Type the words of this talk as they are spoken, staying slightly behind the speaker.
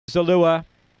Zalua.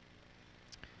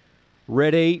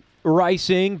 Ready.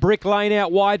 Racing. Brick Lane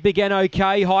out wide began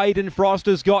okay. Hayden Frost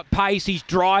has got pace. He's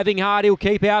driving hard. He'll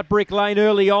keep out Brick Lane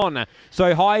early on.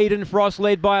 So Hayden Frost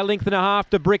led by a length and a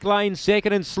half to Brick Lane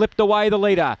second and slipped away the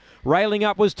leader. Railing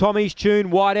up was Tommy's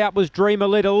Tune. Wide out was Dream a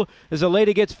Little. As the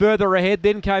leader gets further ahead,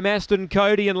 then came Aston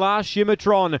Cody and last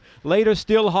Shimmertron. Leader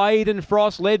still Hayden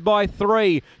Frost led by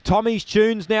 3. Tommy's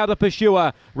Tune's now the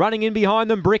pursuer. Running in behind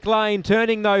them Brick Lane.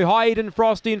 Turning though Hayden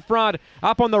Frost in front.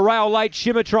 Up on the rail late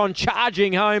Shimmertron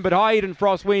charging home, but Hayden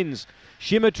Frost wins.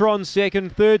 Shimmertron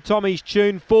second, third Tommy's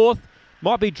Tune, fourth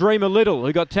might be Dream a Little,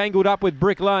 who got tangled up with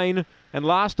Brick Lane, and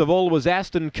last of all was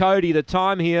Aston Cody. The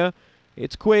time here,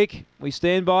 it's quick. We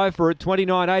stand by for it,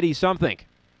 29.80 something.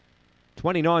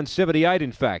 29.78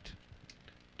 in fact.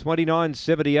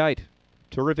 29.78.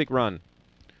 Terrific run.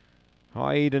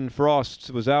 Hayden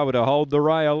Frost was able to hold the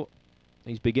rail.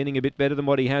 He's beginning a bit better than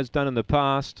what he has done in the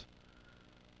past.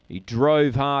 He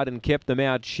drove hard and kept them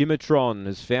out. Shimmertron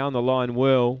has found the line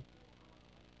well.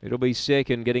 It'll be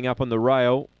second, getting up on the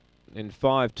rail. And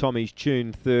 5, Tommy's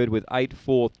Tune, third, with 8,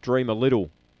 fourth, Dream a Little.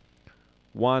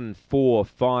 1, 4,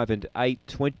 5 and 8,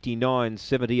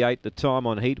 29.78 the time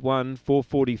on heat 1,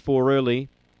 4:44 early.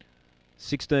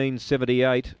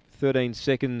 16.78, 13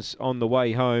 seconds on the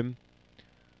way home.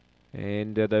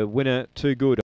 And the winner, Too Good.